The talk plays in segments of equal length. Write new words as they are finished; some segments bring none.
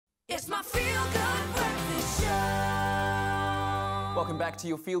It's my feel-good breakfast show. Welcome back to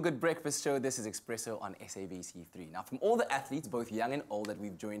your feel-good breakfast show. This is Expresso on SABC3. Now, from all the athletes, both young and old, that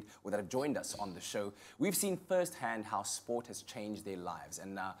have joined us on the show, we've seen firsthand how sport has changed their lives.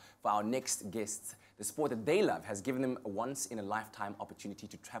 And for our next guests, the sport that they love has given them a once-in-a-lifetime opportunity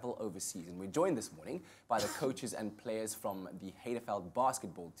to travel overseas. And we're joined this morning by the coaches and players from the Heideveld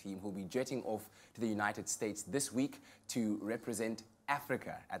Basketball team who will be jetting off to the United States this week to represent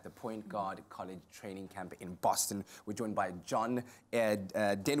Africa at the Point Guard College Training Camp in Boston. We're joined by John,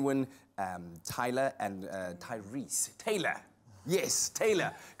 Denwin, Tyler, and Tyrese. Taylor. Yes,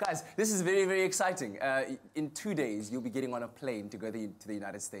 Taylor. Guys, this is very, very exciting. In 2 days, you'll be getting on a plane to go to the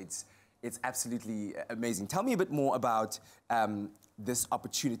United States. It's absolutely amazing. Tell me a bit more about this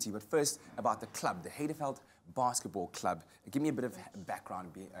opportunity, but first about the club, the Heideveld Basketball Club. Give me a bit of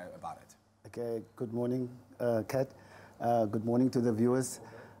background about it. Okay, good morning, Kat. Good morning to the viewers.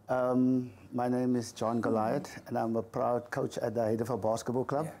 My name is John Goliath, and I'm a proud coach at the Heideveld Basketball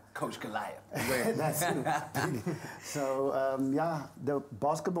Club. Yeah, Coach Goliath. That's it. So, yeah, the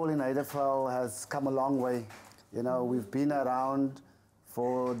basketball in Heideveld has come a long way. You know, we've been around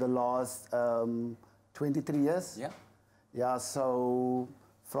for the last 23 years. Yeah. Yeah, so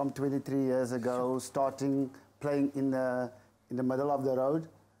from 23 years ago, starting playing in the middle of the road,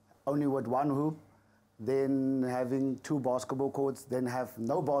 only with one hoop, then having 2 basketball courts, then have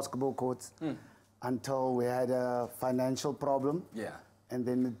no basketball courts until we had a financial problem. Yeah. And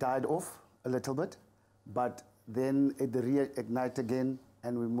then it died off a little bit. But then it reignited again,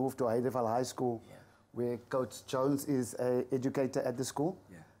 and we moved to Heideveld High School, where Coach Jones is an educator at the school.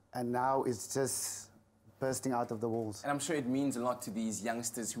 Yeah. And now it's just bursting out of the walls. And I'm sure it means a lot to these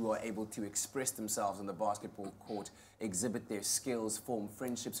youngsters who are able to express themselves on the basketball court, exhibit their skills, form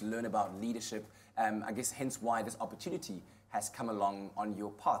friendships, learn about leadership. I guess hence why this opportunity has come along on your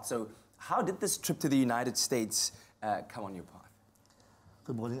path. So how did this trip to the United States come on your path?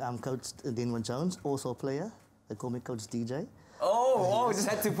 Good morning, I'm Coach Denwin Jones, also a player. They call me Coach DJ. Oh, just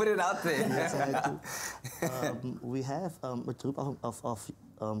had to put it out there. Yes, I had to. We have a group of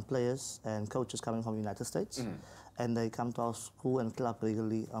players and coaches coming from the United States, and they come to our school and club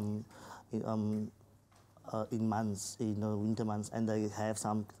regularly in months, winter months, and they have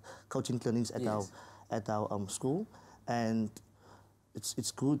some coaching clinics at our school, and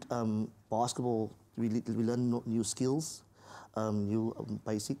it's good basketball. We learn new skills, new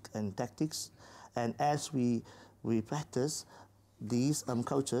basic and tactics, and as we practice, these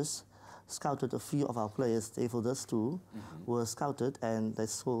coaches scouted a few of our players. They for us too were scouted, and they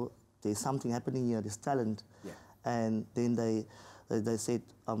saw there's something happening here, there's talent, and then they said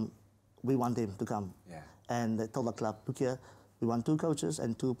we want them to come, and they told the club, look here, we want 2 coaches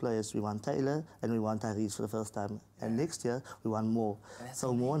and 2 players. We want Taylor and we want Tyrese for the first time, and next year we want more.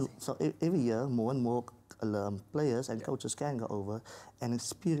 So every year more and more players and coaches can go over and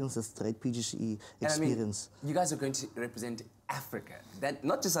experience this great PGCE experience. I mean, you guys are going to represent Africa,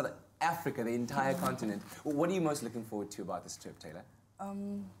 not just South Africa, the entire continent. What are you most looking forward to about this trip, Taylor?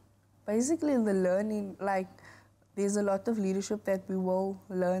 Basically the learning, like there's a lot of leadership that we will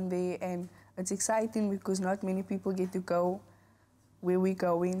learn there, and it's exciting because not many people get to go where we're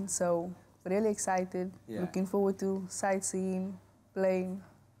going, so really excited, looking forward to sightseeing, playing.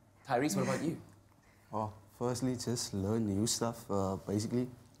 Tyrese, what about you? Oh, firstly, just learn new stuff. Basically,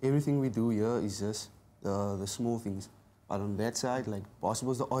 everything we do here is just the small things. But on that side, like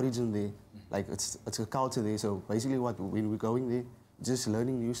basketball's the origin there. Like it's a culture there. So basically, when we're going there, just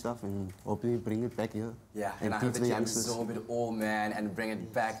learning new stuff and hopefully bring it back here. Yeah, and I hope that you absorb it all, man, and bring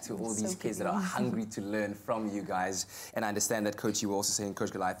it back to all these kids that are hungry to learn from you guys. And I understand that, Coach, you were also saying,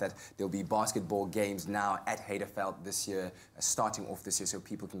 Coach Goliath, that there'll be basketball games now at Heideveld this year, starting off this year, so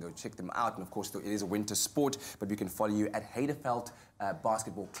people can go check them out. And of course, it is a winter sport, but we can follow you at Heideveld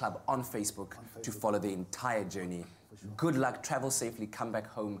Basketball Club on Facebook to follow the entire journey. Good luck, travel safely, come back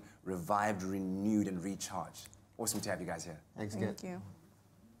home, revived, renewed, and recharged. Awesome to have you guys here. Thanks, Thank you.